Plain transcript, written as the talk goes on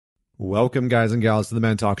Welcome, guys and gals, to the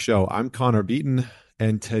Men Talk Show. I'm Connor Beaton,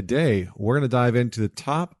 and today we're going to dive into the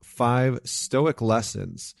top 5 Stoic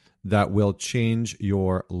lessons that will change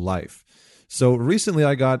your life. So recently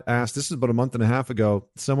I got asked, this is about a month and a half ago,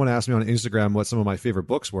 someone asked me on Instagram what some of my favorite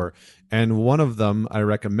books were, and one of them I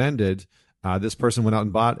recommended. This person went out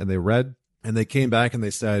and bought, and they read, and they came back and they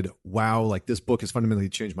said, wow, like this book has fundamentally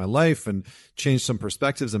changed my life and changed some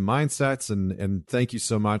perspectives and mindsets. And thank you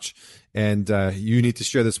so much. And you need to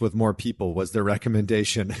share this with more people was their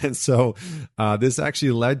recommendation. And so this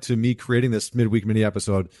actually led to me creating this midweek mini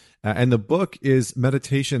episode. And the book is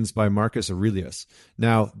Meditations by Marcus Aurelius.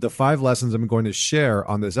 Now, the 5 lessons I'm going to share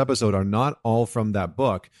on this episode are not all from that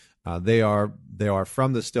book. They are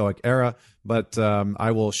from the Stoic era, but I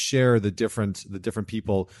will share the different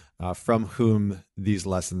people from whom these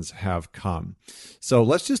lessons have come. So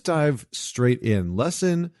let's just dive straight in.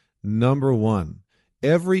 Lesson number 1: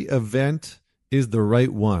 every event is the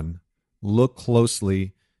right one. Look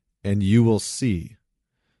closely, and you will see.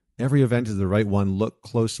 Every event is the right one. Look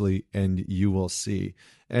closely, and you will see.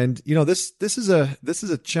 And you know, this is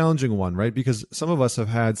a challenging one, right? Because some of us have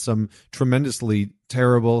had some tremendously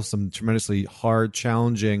terrible, some tremendously hard,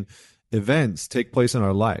 challenging events take place in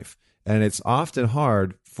our life, and it's often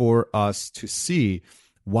hard for us to see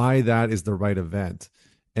why that is the right event.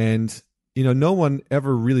 And you know, no one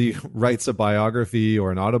ever really writes a biography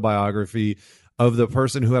or an autobiography of the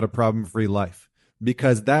person who had a problem-free life,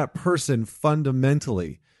 because that person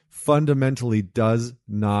fundamentally does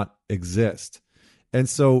not exist. And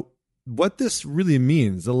so what this really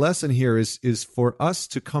means, the lesson here is for us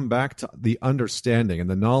to come back to the understanding and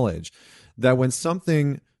the knowledge that when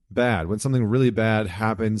something really bad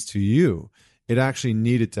happens to you, it actually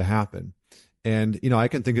needed to happen. And, you know, I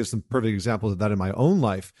can think of some perfect examples of that in my own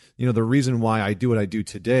life. You know, the reason why I do what I do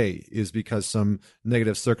today is because some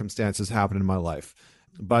negative circumstances happened in my life.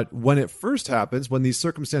 But when it first happens, when these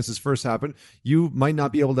circumstances first happen, you might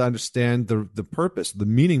not be able to understand the purpose, the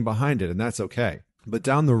meaning behind it, and that's okay. But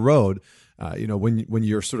down the road, you know, when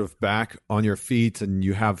you're sort of back on your feet and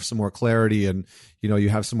you have some more clarity and, you know, you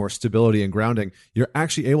have some more stability and grounding, you're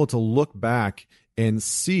actually able to look back and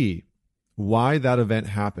see why that event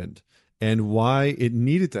happened and why it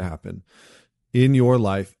needed to happen in your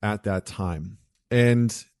life at that time.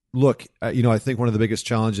 And look, you know, I think one of the biggest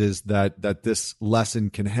challenges that this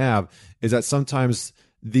lesson can have is that sometimes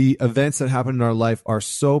the events that happen in our life are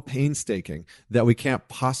so painstaking that we can't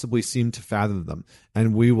possibly seem to fathom them,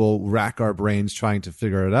 and we will rack our brains trying to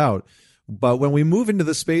figure it out. But when we move into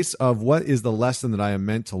the space of what is the lesson that I am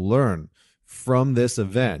meant to learn from this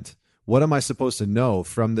event, what am I supposed to know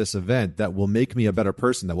from this event that will make me a better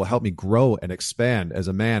person, that will help me grow and expand as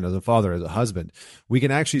a man, as a father, as a husband, we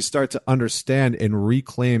can actually start to understand and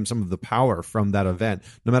reclaim some of the power from that event,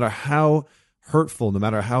 no matter how hurtful, no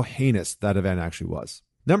matter how heinous that event actually was.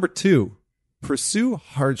 Number 2, pursue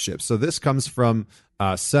hardship. So this comes from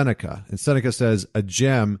Seneca. And Seneca says, a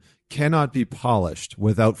gem cannot be polished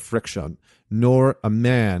without friction, nor a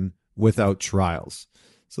man without trials.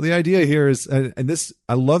 So the idea here is, and this,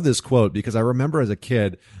 I love this quote because I remember as a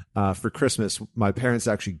kid, for Christmas, my parents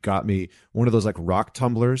actually got me one of those like rock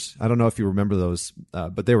tumblers. I don't know if you remember those,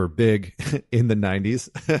 but they were big in the 90s,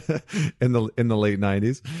 in the late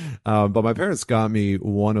 90s. But my parents got me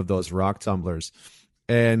one of those rock tumblers.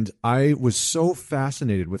 And I was so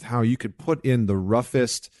fascinated with how you could put in the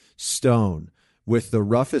roughest stone with the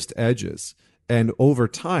roughest edges. And over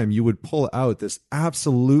time, you would pull out this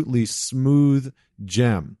absolutely smooth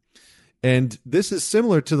gem. And this is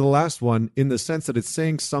similar to the last one in the sense that it's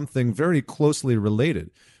saying something very closely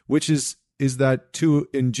related, which is that to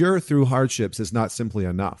endure through hardships is not simply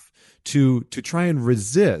enough. To try and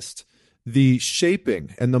resist the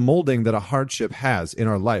shaping and the molding that a hardship has in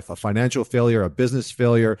our life, a financial failure, a business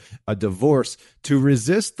failure, a divorce, to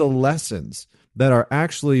resist the lessons that are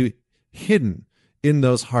actually hidden in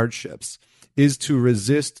those hardships is to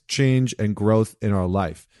resist change and growth in our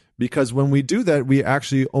life. Because when we do that, we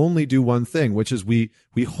actually only do one thing, which is we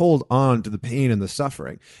hold on to the pain and the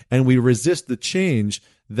suffering, and we resist the change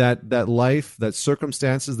that life, that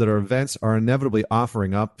circumstances, that our events are inevitably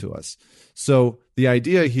offering up to us. So the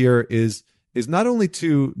idea here is not only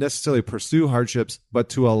to necessarily pursue hardships, but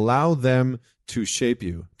to allow them to shape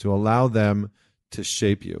you, to allow them to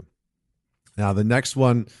shape you. Now, the next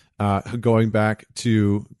one, going back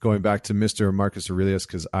to Mr. Marcus Aurelius,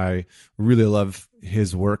 because I really love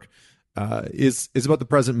his work, is about the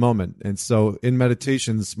present moment. And so in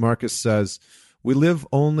Meditations, Marcus says, we live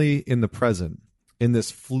only in the present, in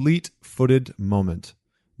this fleet-footed moment.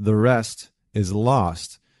 The rest is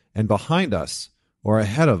lost and behind us or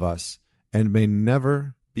ahead of us and may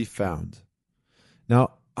never be found.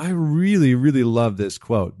 Now, I really, really love this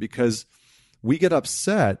quote because we get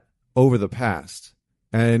upset over the past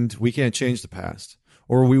and we can't change the past.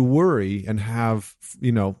 Or we worry and have,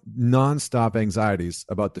 nonstop anxieties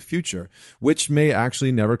about the future, which may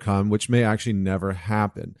actually never come, which may actually never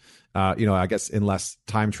happen. I guess unless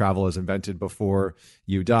time travel is invented before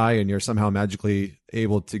you die and you're somehow magically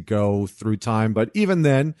able to go through time. But even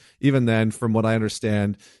then, from what I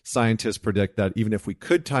understand, scientists predict that even if we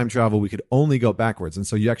could time travel, we could only go backwards. And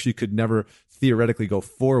so you actually could never theoretically go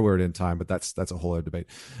forward in time, but that's a whole other debate.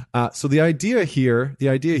 So the idea here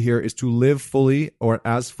is to live fully or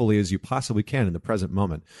as fully as you possibly can in the present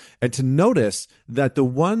moment. And to notice that the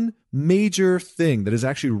one major thing that is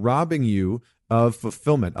actually robbing you of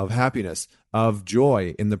fulfillment, of happiness, of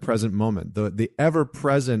joy in the present moment, the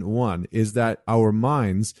ever-present one, is that our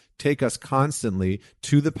minds take us constantly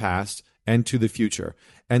to the past and to the future.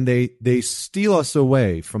 And they steal us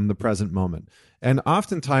away from the present moment. And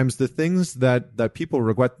oftentimes the things that people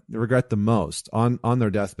regret the most on their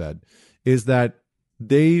deathbed is that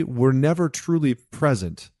they were never truly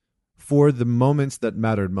present for the moments that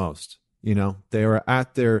mattered most. They were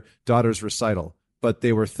at their daughter's recital, but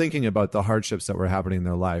they were thinking about the hardships that were happening in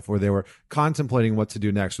their life, or they were contemplating what to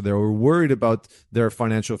do next, or they were worried about their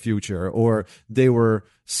financial future, or they were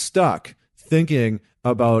stuck thinking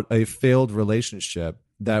about a failed relationship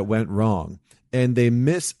that went wrong. And they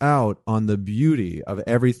miss out on the beauty of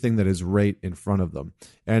everything that is right in front of them.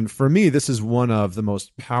 And for me, this is one of the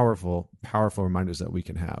most powerful reminders that we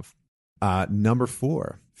can have. Number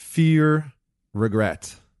 4, fear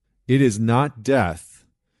regret. It is not death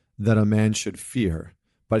that a man should fear,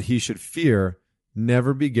 but he should fear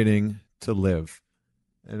never beginning to live.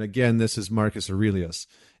 And again, this is Marcus Aurelius.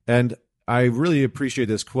 And I really appreciate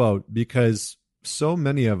this quote because so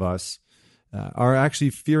many of us are actually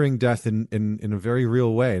fearing death in a very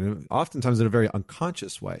real way, and oftentimes in a very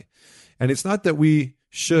unconscious way. And it's not that we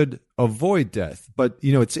should avoid death, but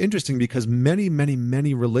it's interesting because many, many,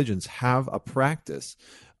 many religions have a practice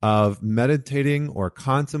of meditating or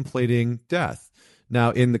contemplating death.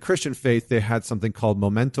 Now, in the Christian faith, they had something called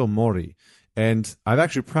memento mori. And I've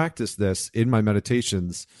actually practiced this in my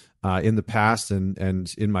meditations in the past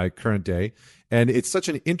and in my current day. And it's such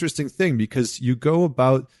an interesting thing because you go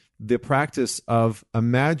about the practice of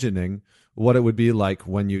imagining what it would be like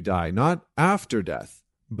when you die, not after death,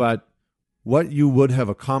 but what you would have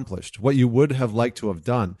accomplished, what you would have liked to have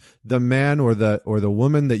done, the man or the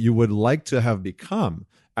woman that you would like to have become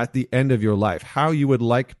at the end of your life, how you would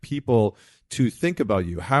like people to think about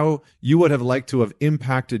you, how you would have liked to have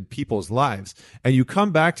impacted people's lives. And you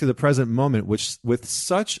come back to the present moment with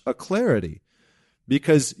such a clarity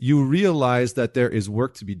because you realize that there is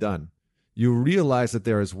work to be done. You realize that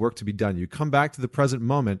there is work to be done. You come back to the present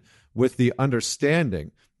moment with the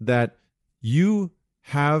understanding that you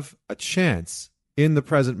have a chance in the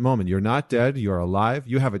present moment. You're not dead. You're alive.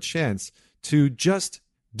 You have a chance to just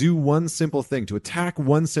do one simple thing, to attack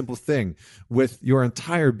one simple thing with your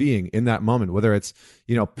entire being in that moment, whether it's,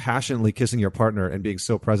 passionately kissing your partner and being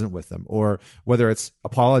so present with them, or whether it's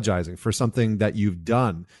apologizing for something that you've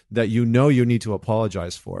done that you need to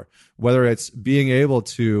apologize for, whether it's being able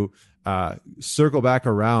to circle back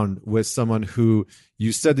around with someone who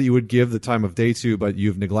you said that you would give the time of day to, but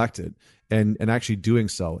you've neglected, and actually doing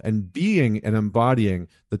so and being and embodying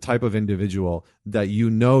the type of individual that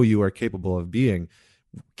you are capable of being,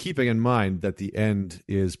 keeping in mind that the end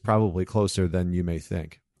is probably closer than you may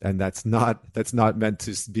think. And that's not meant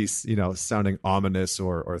to be, sounding ominous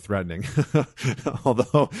or threatening,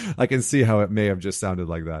 although I can see how it may have just sounded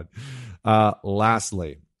like that.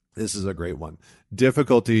 Lastly, this is a great one.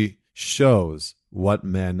 Difficulty shows what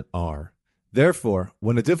men are. Therefore,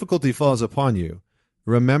 when a difficulty falls upon you,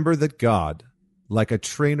 remember that God, like a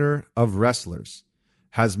trainer of wrestlers,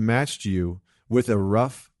 has matched you with a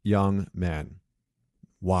rough young man.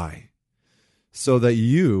 Why? So that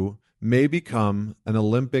you may become an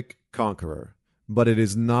Olympic conqueror, but it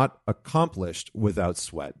is not accomplished without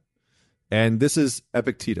sweat. And this is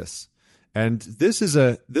Epictetus. And this is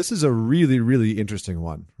a really, really interesting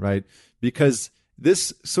one, right? Because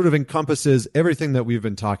this sort of encompasses everything that we've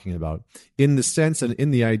been talking about in the sense and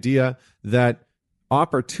in the idea that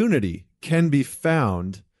opportunity can be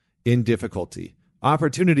found in difficulty.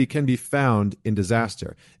 Opportunity can be found in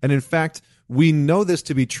disaster. And in fact, we know this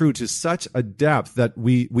to be true to such a depth that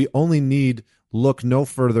we only need look no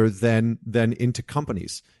further than into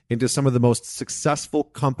companies, into some of the most successful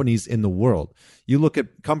companies in the world. You look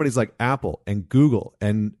at companies like Apple and Google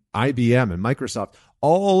and IBM and Microsoft.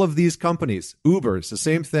 All of these companies, Uber, it's the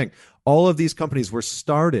same thing. All of these companies were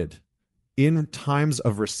started in times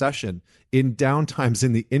of recession, in downtimes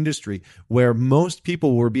in the industry where most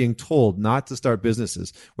people were being told not to start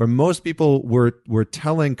businesses, where most people were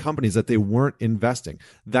telling companies that they weren't investing.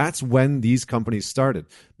 That's when these companies started,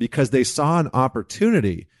 because they saw an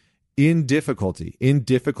opportunity in difficulty, in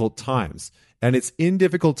difficult times. And it's in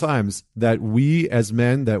difficult times that we as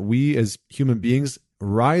men, that we as human beings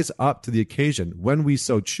rise up to the occasion when we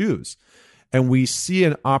so choose. And we see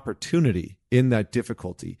an opportunity in that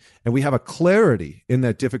difficulty. And we have a clarity in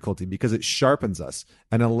that difficulty because it sharpens us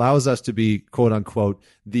and allows us to be, quote unquote,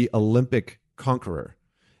 the Olympic conqueror.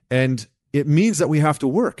 And it means that we have to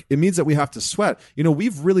work. It means that we have to sweat. You know,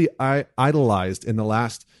 we've really idolized in the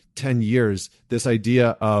last 10 years this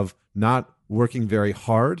idea of not working very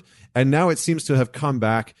hard. And now it seems to have come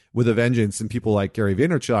back with a vengeance in people like Gary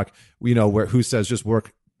Vaynerchuk, you know, who says just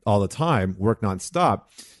work all the time, work nonstop.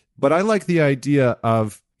 But I like the idea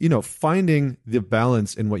of, you know, finding the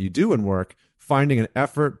balance in what you do in work, finding an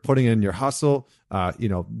effort, putting in your hustle, you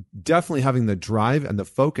know, definitely having the drive and the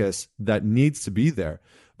focus that needs to be there,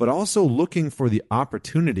 but also looking for the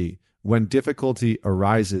opportunity when difficulty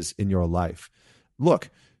arises in your life. Look,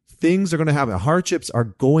 things are going to happen. Hardships are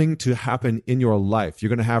going to happen in your life. You're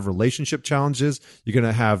going to have relationship challenges. You're going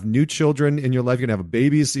to have new children in your life. You're going to have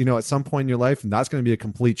babies, you know, at some point in your life, and that's going to be a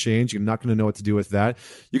complete change. You're not going to know what to do with that.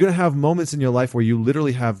 You're going to have moments in your life where you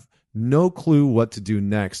literally have no clue what to do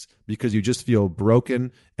next because you just feel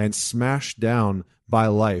broken and smashed down by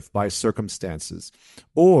life, by circumstances.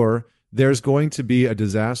 Or there's going to be a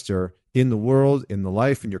disaster in the world, in the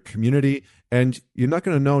life, in your community, and you're not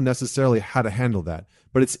going to know necessarily how to handle that.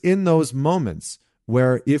 But it's in those moments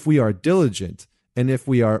where if we are diligent and if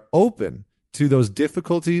we are open to those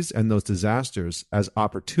difficulties and those disasters as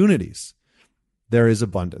opportunities, there is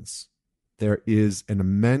abundance. There is an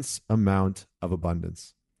immense amount of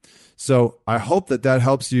abundance. So I hope that that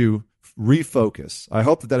helps you refocus. I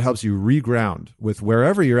hope that that helps you reground with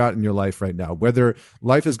wherever you're at in your life right now, whether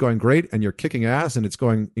life is going great and you're kicking ass and it's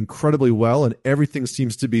going incredibly well and everything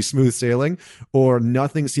seems to be smooth sailing, or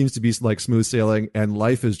nothing seems to be like smooth sailing and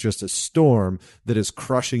life is just a storm that is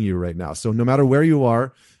crushing you right now. So no matter where you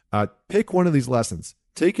are, pick one of these lessons,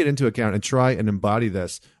 take it into account and try and embody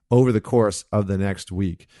this over the course of the next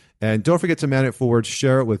week. And don't forget to man it forward,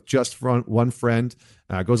 share it with just one friend.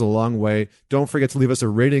 It goes a long way. Don't forget to leave us a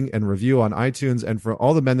rating and review on iTunes. And for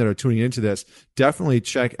all the men that are tuning into this, definitely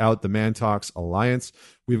check out the Man Talks Alliance.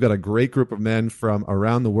 We've got a great group of men from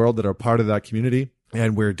around the world that are part of that community.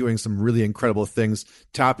 And we're doing some really incredible things,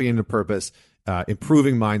 tapping into purpose,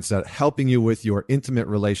 improving mindset, helping you with your intimate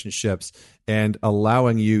relationships, and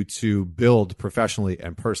allowing you to build professionally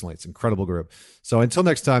and personally. It's an incredible group. So until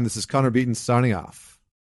next time, this is Connor Beaton signing off.